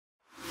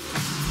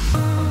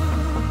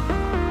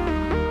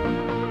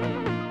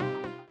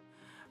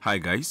Hi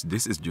guys,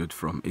 this is Jude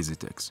from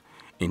EasyTechs.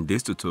 In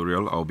this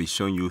tutorial, I'll be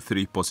showing you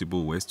 3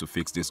 possible ways to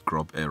fix this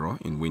Grub error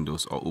in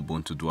Windows or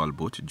Ubuntu dual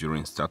boot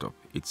during startup.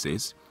 It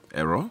says,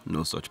 error,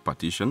 no such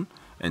partition,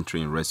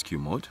 entering rescue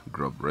mode,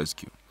 Grub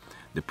rescue.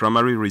 The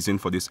primary reason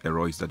for this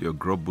error is that your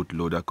Grub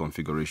bootloader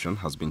configuration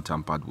has been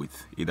tampered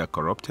with, either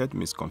corrupted,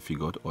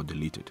 misconfigured, or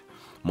deleted.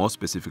 More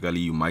specifically,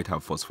 you might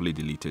have forcefully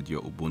deleted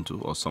your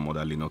Ubuntu or some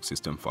other Linux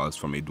system files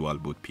from a dual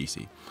boot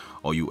PC,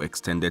 or you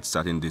extended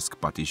certain disk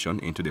partition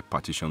into the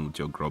partition with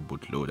your Grub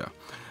bootloader.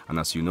 And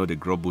as you know, the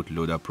Grub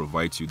bootloader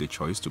provides you the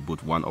choice to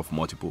boot one of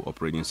multiple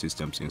operating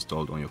systems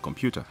installed on your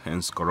computer.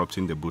 Hence,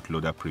 corrupting the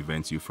bootloader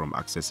prevents you from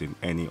accessing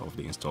any of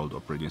the installed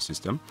operating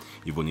system,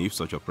 even if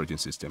such operating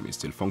system is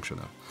still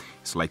functional.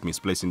 It's like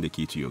misplacing the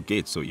key to your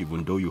gate, so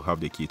even though you have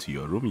the key to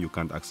your room, you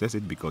can't access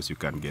it because you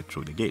can't get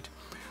through the gate.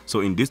 So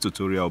in this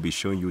tutorial, I'll be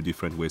showing you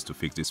different ways to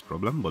fix this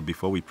problem. But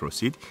before we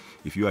proceed,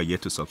 if you are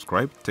yet to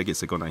subscribe, take a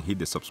second and hit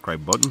the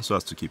subscribe button so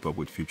as to keep up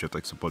with future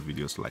tech support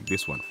videos like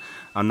this one.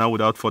 And now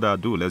without further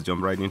ado, let's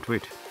jump right into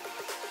it.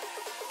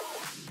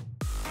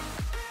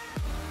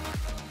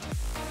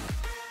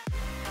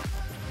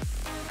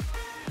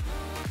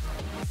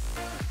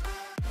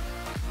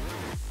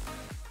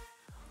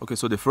 Okay,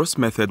 so the first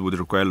method would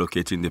require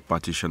locating the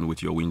partition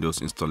with your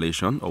Windows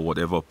installation or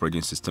whatever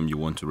operating system you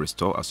want to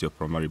restore as your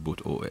primary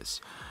boot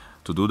OS.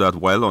 To do that,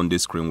 while on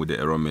this screen with the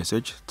error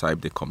message,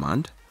 type the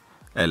command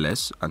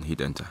ls and hit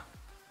enter.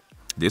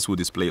 This will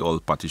display all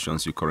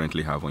partitions you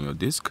currently have on your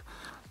disk.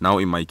 Now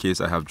in my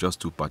case, I have just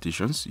 2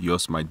 partitions.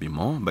 Yours might be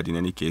more, but in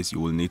any case, you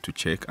will need to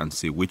check and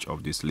see which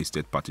of these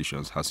listed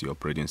partitions has your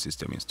operating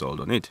system installed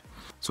on it.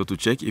 So to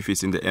check if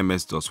it's in the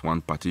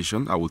ms-1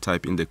 partition, I will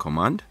type in the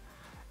command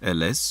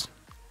ls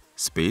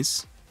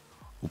space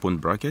open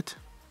bracket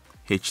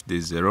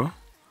hd0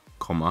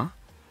 comma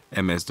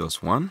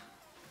ms-1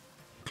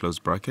 close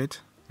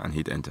bracket and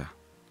hit enter.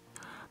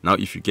 Now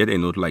if you get a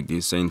note like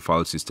this saying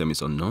file system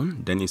is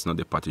unknown, then it's not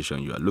the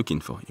partition you are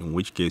looking for, in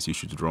which case you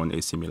should run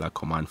a similar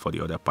command for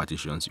the other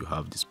partitions you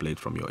have displayed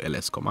from your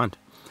ls command.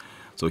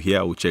 So here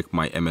I will check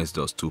my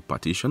ms-2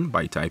 partition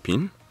by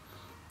typing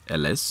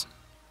ls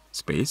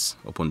space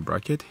open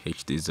bracket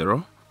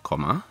hd0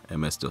 comma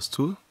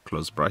ms-2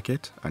 close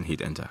bracket and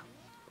hit enter.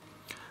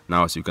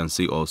 Now as you can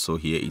see also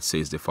here it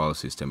says the file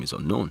system is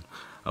unknown.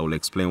 I will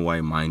explain why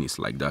mine is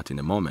like that in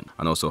a moment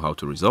and also how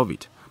to resolve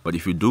it. But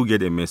if you do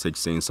get a message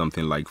saying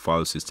something like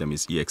file system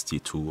is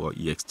ext2 or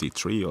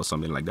ext3 or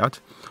something like that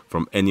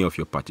from any of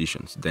your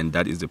partitions, then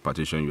that is the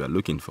partition you are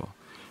looking for.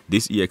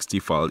 This ext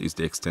file is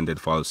the extended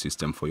file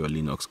system for your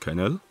Linux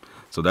kernel.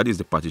 So that is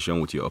the partition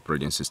with your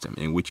operating system,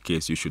 in which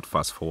case you should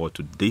fast forward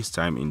to this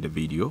time in the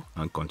video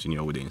and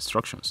continue with the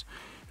instructions.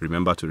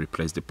 Remember to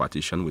replace the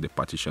partition with the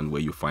partition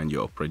where you find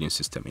your operating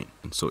system in.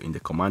 And so in the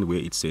command where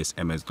it says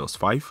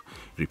ms-5,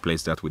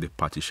 replace that with the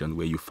partition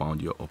where you found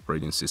your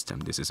operating system.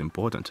 This is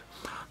important.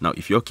 Now,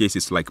 if your case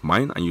is like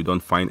mine and you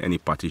don't find any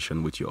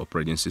partition with your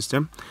operating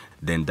system,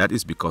 then that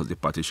is because the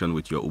partition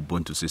with your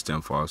Ubuntu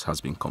system files has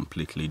been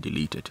completely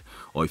deleted,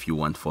 or if you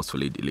want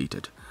forcefully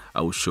deleted.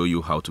 I will show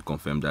you how to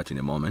confirm that in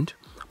a moment.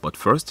 But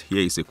first,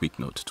 here is a quick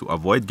note. To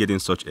avoid getting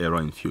such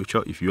error in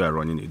future, if you are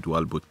running a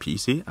dual boot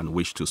PC and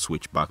wish to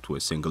switch back to a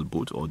single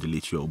boot or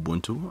delete your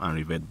Ubuntu and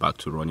revert back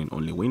to running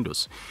only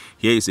Windows,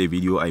 here is a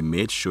video I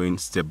made showing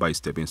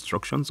step-by-step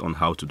instructions on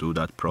how to do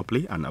that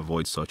properly and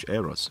avoid such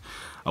errors.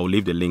 I will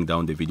leave the link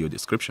down in the video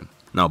description.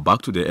 Now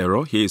back to the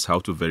error, here is how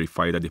to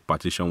verify that the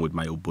partition with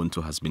my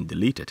Ubuntu has been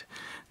deleted.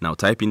 Now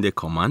type in the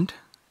command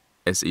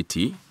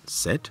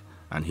set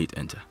and hit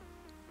enter.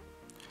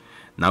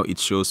 Now it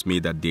shows me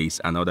that there is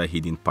another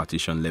hidden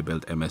partition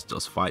labeled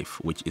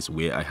ms-5, which is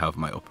where I have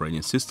my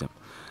operating system.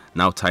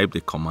 Now type the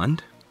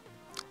command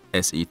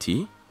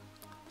set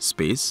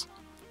space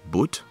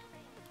boot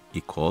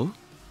equal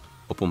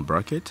open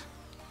bracket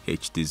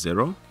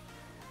hd0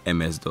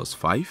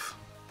 ms-5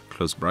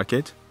 close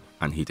bracket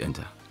and hit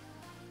enter.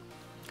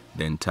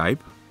 Then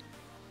type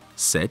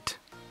set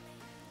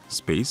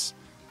space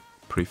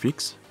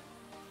prefix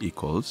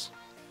equals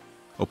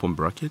open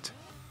bracket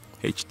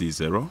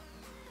hd0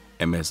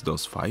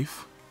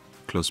 ms-5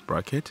 close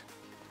bracket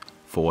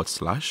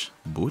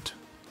 /boot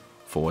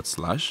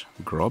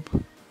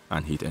 /grub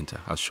and hit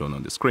enter as shown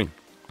on the screen.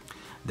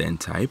 Then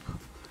type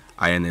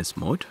ins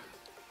mode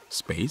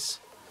space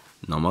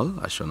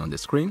normal as shown on the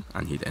screen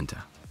and hit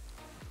enter.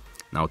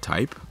 Now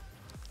type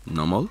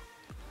normal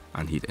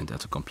and hit enter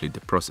to complete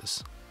the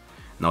process.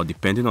 Now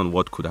depending on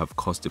what could have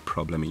caused the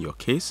problem in your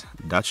case,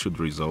 that should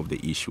resolve the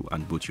issue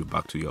and boot you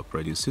back to your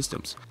operating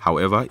systems.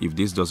 However, if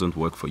this doesn't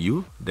work for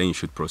you, then you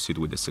should proceed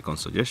with the second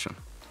suggestion.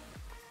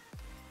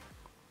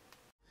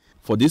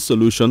 For this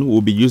solution, we'll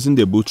be using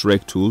the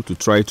bootrec tool to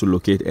try to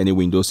locate any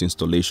Windows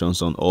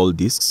installations on all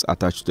disks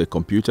attached to the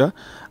computer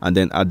and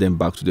then add them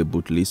back to the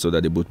boot list so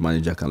that the boot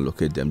manager can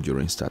locate them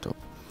during startup.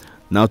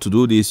 Now to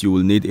do this, you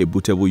will need a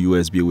bootable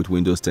USB with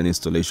Windows 10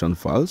 installation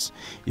files.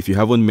 If you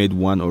haven't made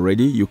one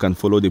already, you can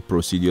follow the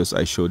procedures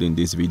I showed in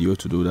this video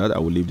to do that. I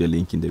will leave the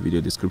link in the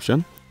video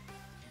description.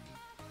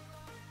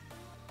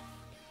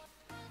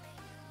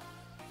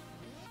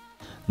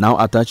 Now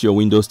attach your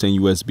Windows 10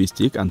 USB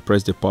stick and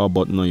press the power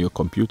button on your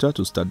computer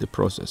to start the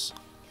process.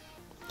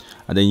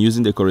 And then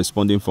using the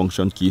corresponding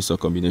function keys or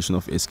combination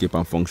of escape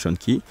and function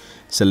key,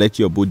 select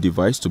your boot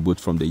device to boot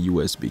from the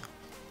USB.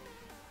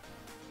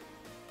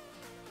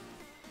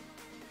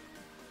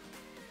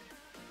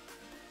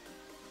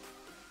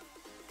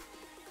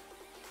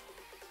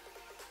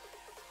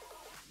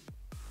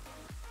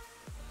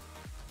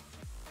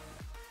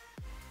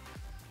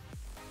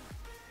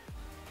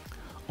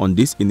 On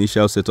this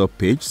initial setup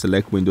page,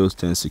 select Windows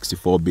 10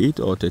 64-bit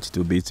or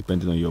 32-bit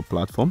depending on your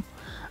platform,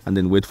 and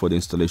then wait for the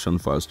installation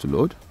files to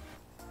load.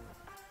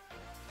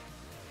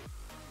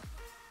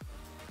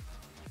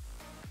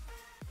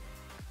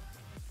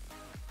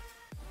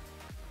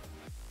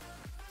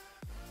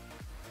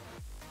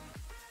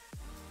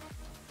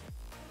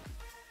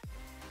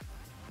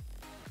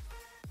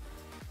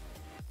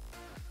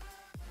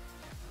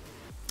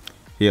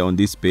 Here on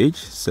this page,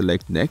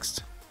 select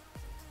Next.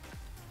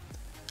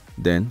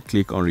 Then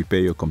click on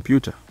Repair your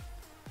computer.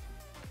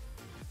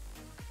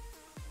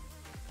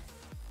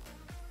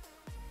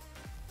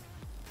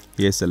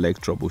 Here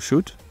select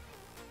Troubleshoot.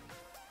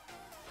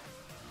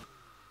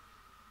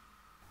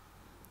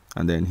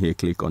 And then here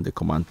click on the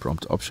command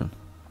prompt option.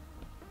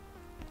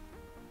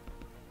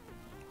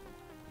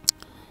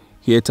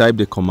 Here type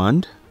the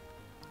command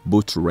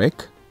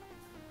bootrec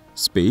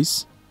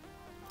space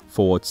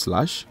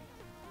 /fixmbr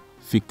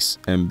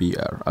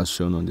as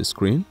shown on the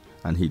screen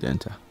and hit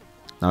enter.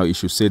 Now it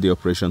should say the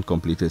operation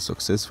completed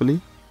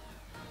successfully.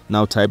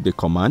 Now type the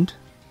command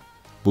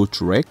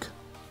bootrec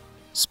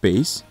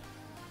space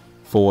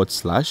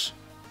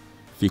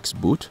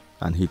 /fixboot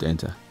and hit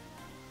enter.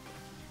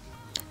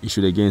 It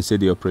should again say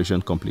the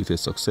operation completed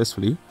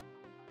successfully.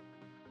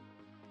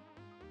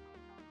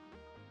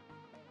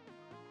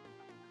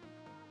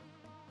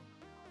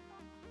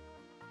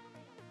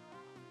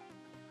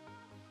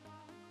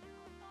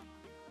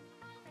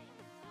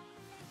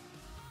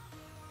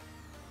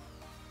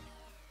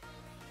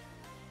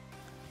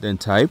 Then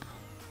type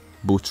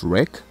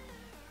bootrec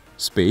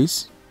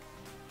space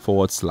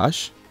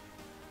 /scanos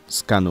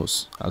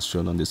as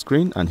shown on the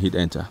screen and hit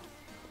enter.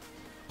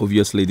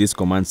 Obviously, this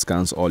command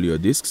scans all your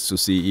disks to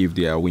see if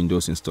there are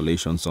Windows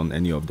installations on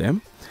any of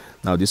them.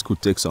 Now this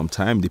could take some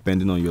time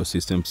depending on your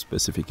system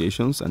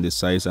specifications and the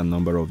size and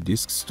number of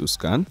disks to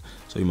scan,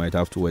 so you might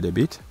have to wait a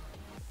bit.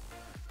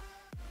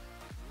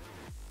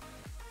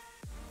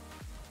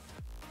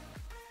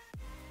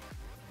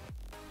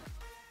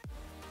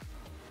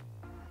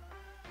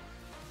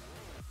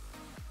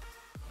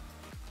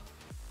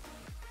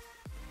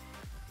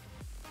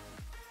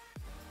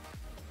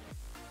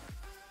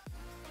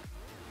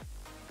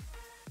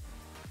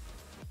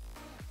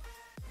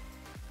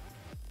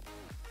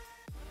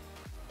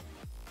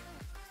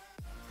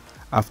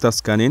 After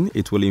scanning,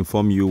 it will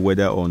inform you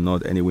whether or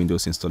not any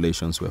Windows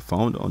installations were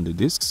found on the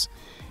disks.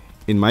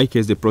 In my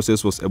case, the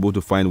process was able to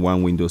find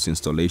one Windows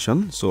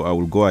installation, so I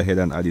will go ahead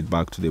and add it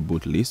back to the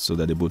boot list so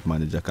that the boot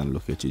manager can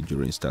locate it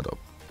during startup.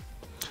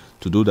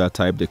 To do that,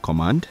 type the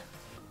command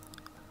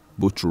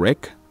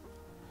bootrec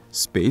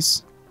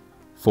space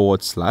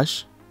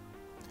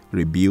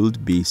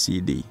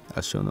 /rebuildbcd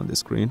as shown on the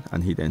screen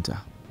and hit enter.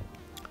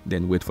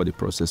 Then wait for the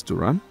process to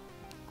run.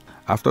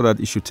 After that,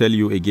 it should tell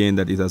you again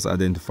that it has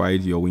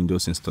identified your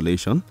Windows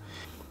installation.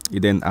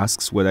 It then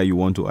asks whether you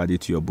want to add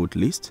it to your boot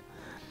list.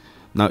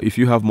 Now, if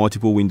you have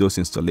multiple Windows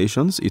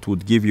installations, it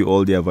would give you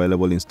all the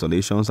available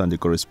installations and the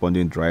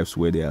corresponding drives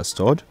where they are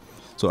stored.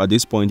 So at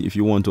this point, if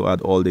you want to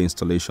add all the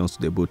installations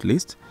to the boot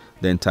list,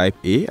 then type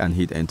A and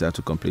hit enter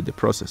to complete the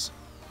process.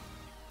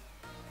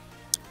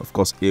 Of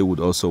course, A would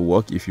also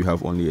work if you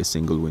have only a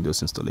single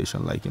Windows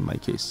installation, like in my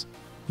case.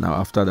 Now,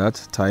 after that,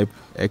 type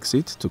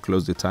exit to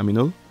close the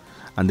terminal,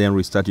 and then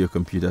restart your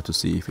computer to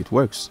see if it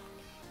works.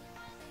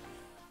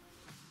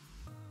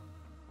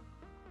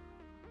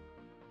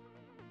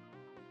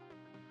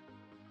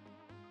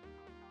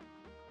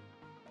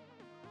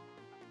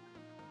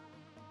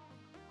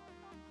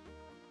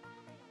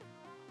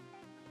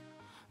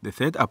 The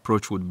third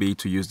approach would be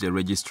to use the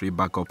registry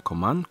backup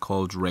command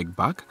called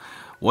regback.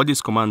 What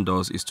this command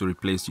does is to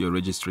replace your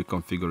registry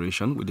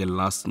configuration with the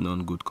last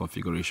known good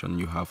configuration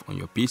you have on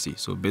your PC.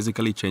 So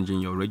basically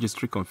changing your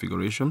registry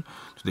configuration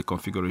to the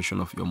configuration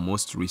of your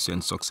most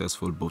recent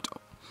successful boot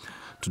up.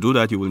 To do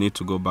that, you will need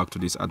to go back to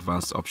this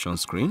advanced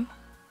options screen.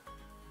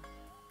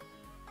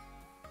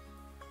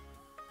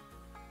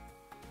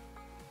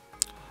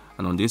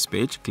 And on this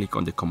page, click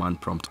on the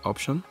command prompt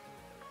option.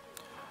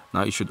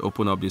 Now it should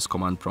open up this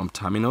command prompt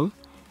terminal.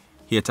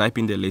 Here type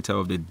in the letter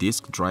of the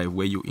disk drive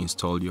where you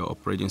install your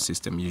operating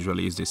system.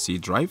 Usually it's the C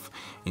drive.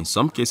 In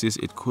some cases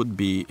it could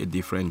be a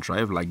different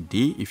drive like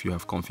D if you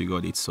have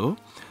configured it so.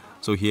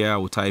 So here I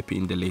will type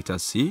in the letter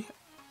C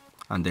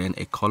and then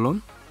a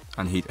colon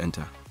and hit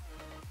enter.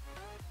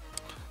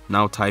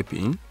 Now type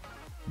in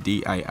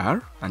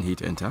dir and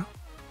hit enter.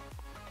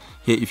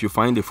 Here, if you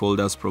find the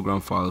folders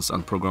program files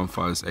and program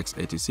files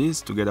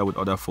x86 together with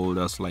other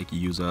folders like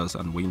users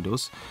and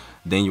Windows,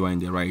 then you are in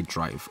the right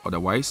drive.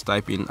 Otherwise,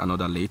 type in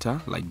another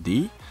letter like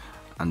D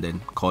and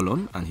then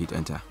colon and hit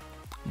enter.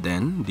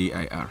 then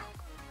dir.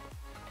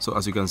 So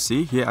as you can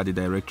see, here are the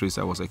directories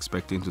I was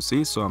expecting to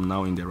see, so I'm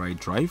now in the right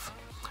drive.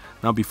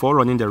 Now before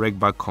running the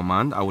regback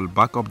command, I will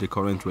back up the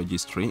current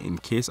registry in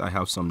case I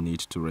have some need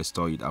to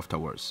restore it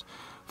afterwards.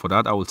 For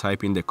that, I will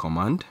type in the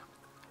command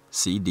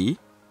cd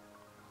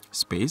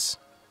space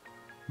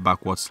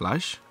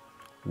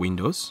 /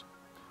 Windows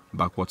 /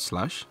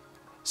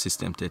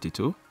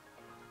 System32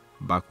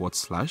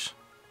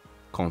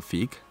 /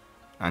 config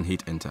and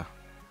hit enter.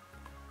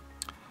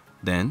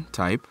 Then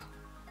type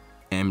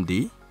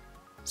md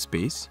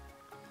space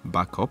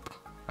backup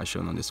as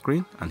shown on the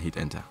screen and hit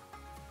enter.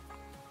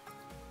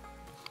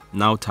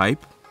 Now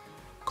type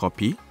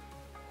copy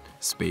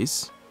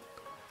space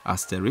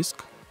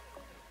asterisk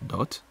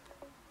dot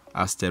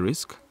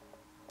asterisk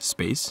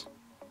space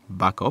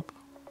backup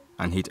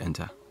and hit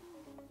enter.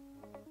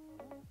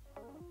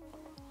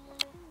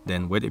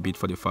 Then wait a bit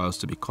for the files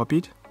to be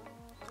copied.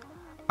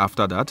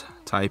 After that,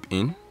 type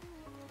in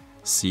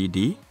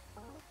cd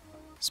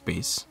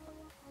space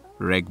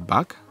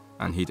regback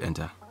and hit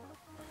enter.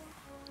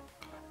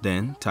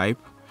 Then type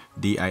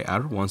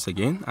dir once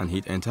again and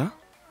hit enter.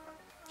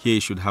 Here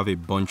you should have a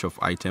bunch of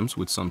items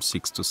with some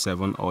 6 to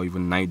 7 or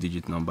even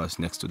 9-digit numbers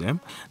next to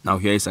them. Now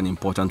here is an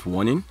important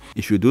warning.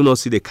 If you do not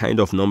see the kind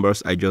of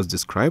numbers I just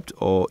described,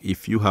 or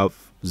if you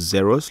have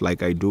zeros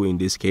like I do in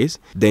this case,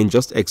 then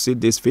just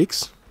exit this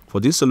fix. For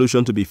this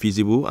solution to be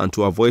feasible and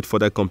to avoid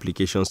further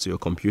complications to your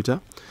computer,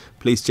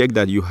 please check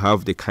that you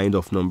have the kind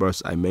of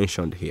numbers I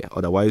mentioned here.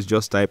 Otherwise,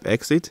 just type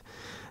exit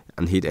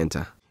and hit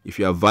enter. If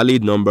you have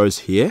valid numbers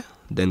here,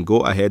 then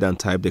go ahead and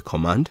type the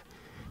command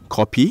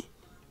copy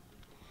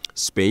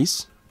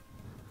space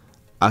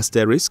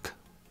asterisk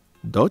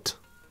dot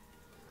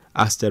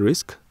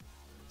asterisk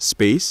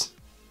space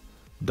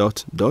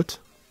dot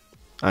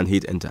and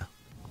hit enter.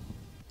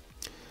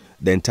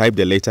 Then type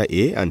the letter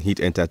A and hit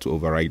enter to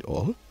override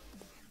all.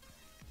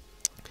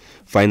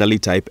 Finally,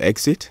 type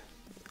exit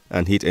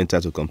and hit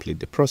enter to complete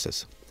the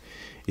process.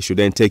 It should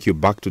then take you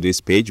back to this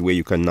page where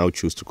you can now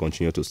choose to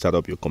continue to start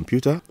up your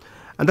computer.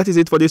 And that is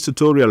it for this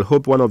tutorial.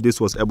 Hope one of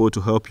these was able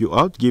to help you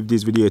out. Give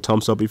this video a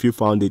thumbs up if you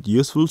found it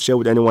useful. Share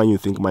with anyone you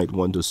think might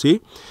want to see.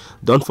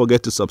 Don't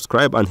forget to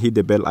subscribe and hit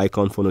the bell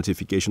icon for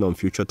notification on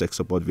future tech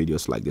support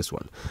videos like this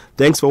one.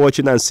 Thanks for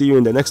watching and see you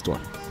in the next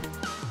one.